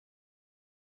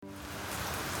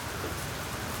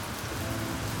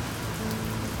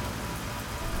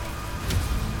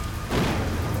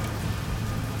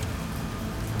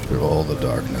all the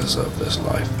darkness of this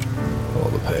life,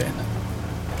 all the pain,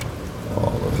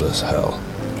 all of this hell,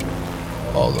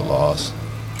 all the loss,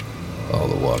 all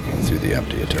the walking through the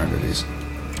empty eternities,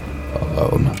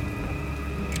 alone,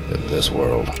 in this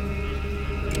world,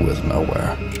 with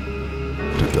nowhere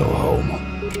to go home.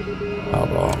 How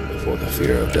long before the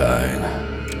fear of dying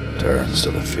turns to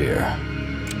the fear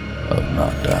of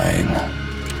not dying?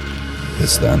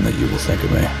 It's then that you will think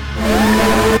of me.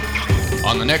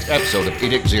 On the next episode of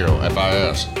Edict Zero,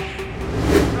 FIS.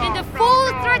 In the full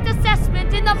threat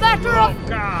assessment in the matter of... Oh,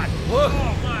 God! Oh,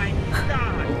 my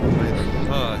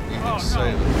God!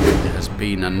 There's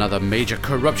been another major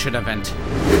corruption event.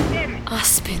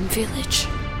 Aspen Village.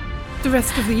 The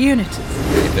rest of the unit.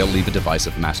 If they'll leave a device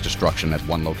of mass destruction at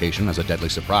one location as a deadly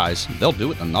surprise, they'll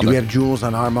do it in another. Do we have jewels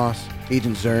on Armos?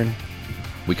 Agent Zern?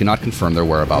 We cannot confirm their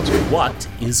whereabouts. What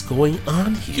is going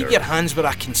on here? Keep your hands where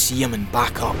I can see them and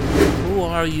back up. Who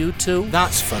are you two?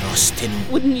 That's for us to know.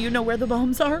 Wouldn't you know where the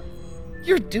bombs are?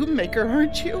 You're Doommaker,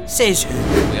 aren't you? Says who?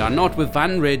 We are not with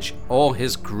Van Ridge or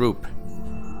his group.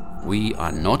 We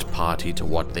are not party to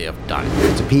what they have done.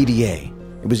 It's a PDA.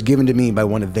 It was given to me by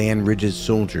one of Van Ridge's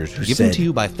soldiers who Given said... to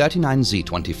you by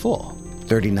 39Z24.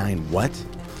 39 what?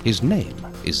 His name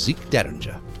is Zeke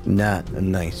Derringer. Not a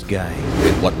nice guy.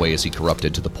 In what way is he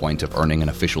corrupted to the point of earning an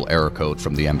official error code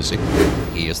from the embassy?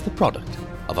 He is the product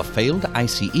of a failed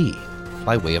ICE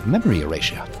by way of memory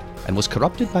erasure, and was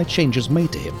corrupted by changes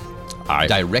made to him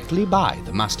directly by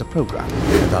the master program.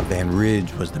 I thought Van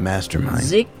Ridge was the mastermind.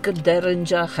 Zeke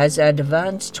Derringer has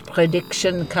advanced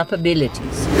prediction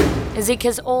capabilities. Zeke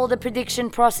has all the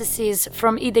prediction processes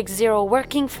from Edict Zero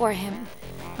working for him,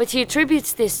 but he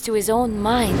attributes this to his own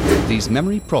mind. These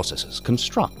memory processes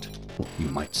construct, you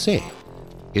might say,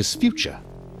 his future,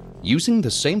 using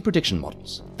the same prediction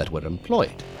models that were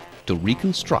employed to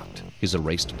reconstruct his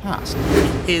erased past.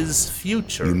 His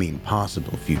future? You mean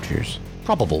possible futures?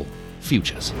 Probable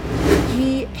futures.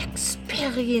 He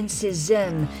experiences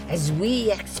them as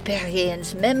we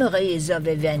experience memories of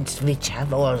events which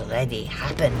have already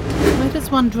happened. Where does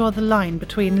one draw the line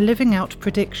between living out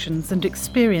predictions and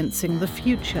experiencing the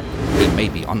future? He may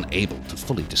be unable to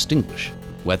fully distinguish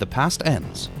where the past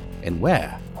ends and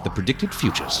where the predicted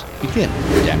futures begin.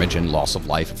 Damage and loss of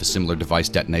life if a similar device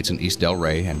detonates in East Del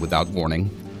Rey and without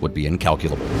warning would be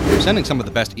incalculable. Sending some of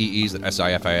the best EEs that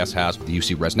SIFIS has with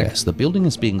UC Resnick. Yes, the building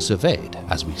is being surveyed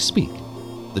as we speak.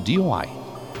 The DOI,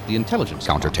 the intelligence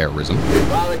counterterrorism.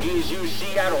 Apologies,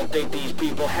 UC, I don't think these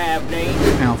people have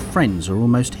names. Our friends are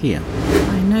almost here.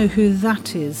 I know who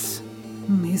that is.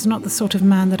 He's not the sort of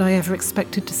man that I ever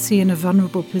expected to see in a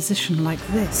vulnerable position like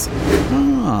this.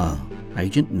 Ah,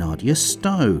 Agent Nadia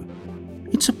Stowe.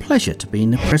 It's a pleasure to be in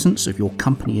the presence of your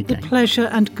company again. The pleasure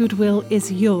and goodwill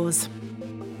is yours.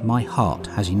 My heart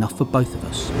has enough for both of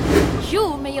us.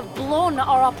 You may have blown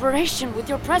our operation with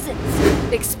your presence.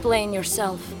 Explain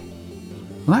yourself.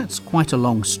 That's quite a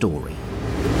long story.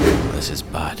 This is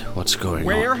bad. What's going on?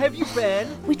 Where have you been?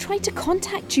 We tried to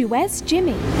contact you. Where's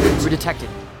Jimmy? We're detected.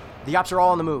 The ops are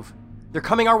all on the move. They're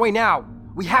coming our way now.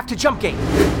 We have to jump gate.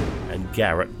 And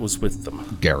Garrett was with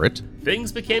them. Garrett?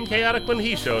 Things became chaotic when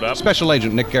he showed up. Special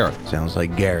Agent Nick Garrett. Sounds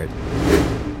like Garrett.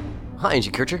 Hi,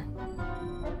 Agent Kircher.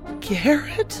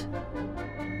 Garrett?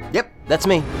 Yep, that's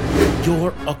me.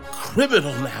 You're a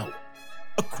criminal now.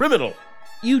 A criminal.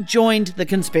 You joined the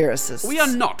conspiracists. We are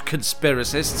not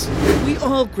conspiracists. We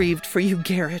all grieved for you,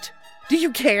 Garrett. Do you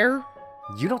care?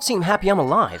 You don't seem happy I'm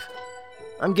alive.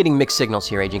 I'm getting mixed signals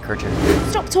here, Agent Kircher.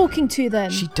 Stop talking to them.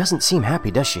 She doesn't seem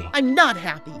happy, does she? I'm not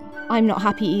happy. I'm not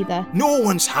happy either. No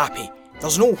one's happy.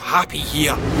 There's no happy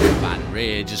here. Van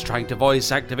Ridge is trying to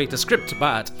voice activate the script,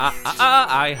 but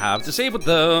I have disabled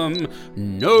them.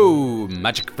 No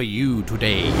magic for you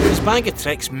today. His bag of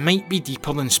tricks might be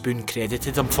deeper than Spoon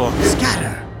credited him for.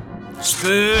 Scatter!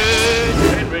 Spoon!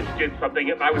 Van Ridge did something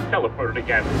and I was teleported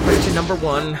again. Question number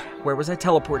 1. Where was I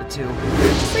teleported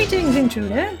to? Greetings,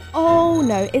 intruder. Oh,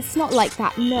 no, it's not like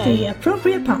that, no. The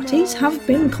appropriate parties have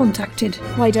been contacted.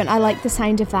 Why don't I like the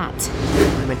sound of that?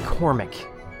 I'm in Cormac.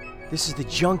 This is the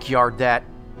junkyard that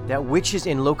witches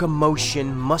in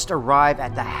locomotion must arrive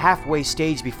at the halfway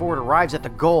stage before it arrives at the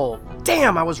goal.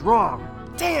 Damn, I was wrong.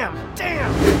 Damn.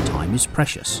 Time is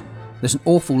precious. There's an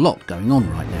awful lot going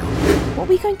on right now. What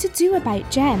are we going to do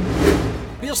about Jem?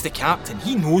 Where's the captain?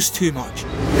 He knows too much.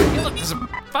 Look, there's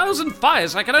 1,000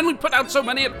 fires. I can only put out so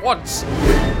many at once.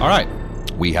 All right.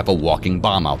 We have a walking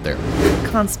bomb out there. A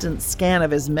constant scan of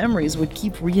his memories would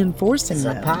keep reinforcing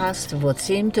The them. past would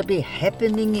seem to be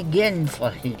happening again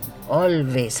for him.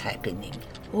 Always happening.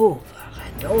 Over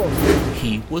and over.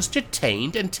 He was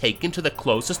detained and taken to the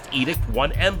closest Edict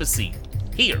 1 embassy.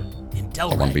 Here, in Del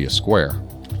Rey. Columbia Square.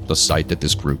 the site that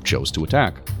this group chose to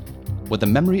attack, where the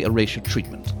memory erasure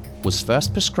treatment was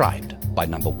first prescribed by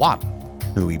number 1.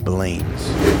 Who he blames.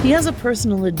 He has a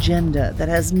personal agenda that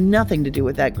has nothing to do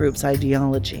with that group's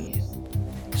ideology.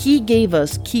 He gave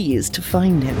us keys to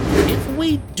find him. If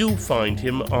we do find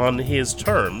him on his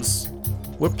terms,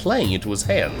 we're playing into his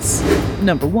hands.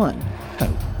 Number 1.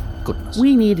 Oh, goodness.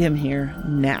 We need him here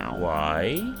now.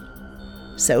 Why?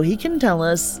 So he can tell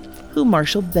us who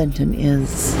Marshall Benton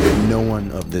is. No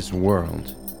one of this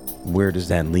world. Where does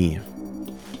that leave?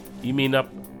 You mean out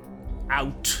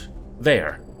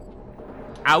there?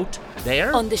 Out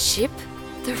there? On the ship?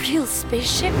 The real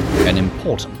spaceship? An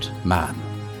important man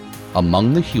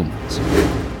among the humans.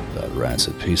 That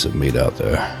rancid piece of meat out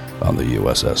there on the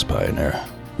USS Pioneer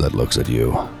that looks at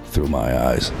you through my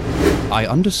eyes. I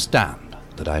understand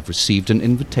that I've received an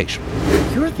invitation.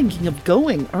 You're thinking of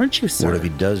going, aren't you, sir? What if he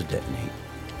does detonate?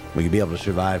 Will you be able to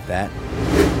survive that?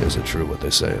 Is it true what they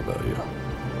say about you?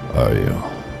 Are you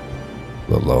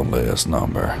the loneliest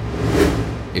number?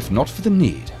 If not for the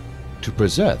need to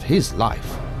preserve his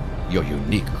life, your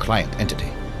unique client entity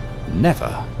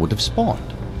never would have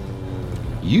spawned.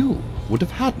 You would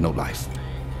have had no life.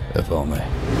 If only.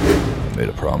 I made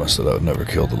a promise that I would never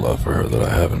kill the love for her that I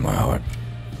have in my heart.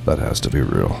 That has to be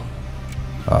real.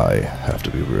 I have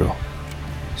to be real.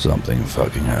 Something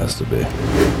fucking has to be.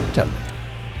 Tell me,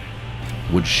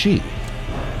 would she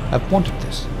have wanted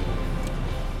this?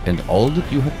 And all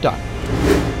that you have done?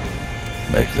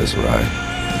 Make this right.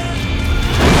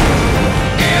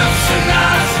 It's a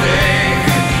nice thing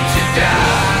to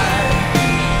die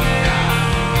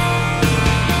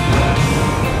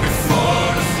before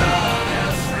the sun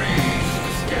has reached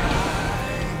the sky.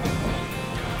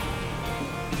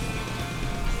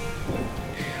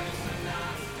 It's a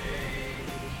nice thing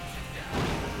to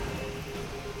die.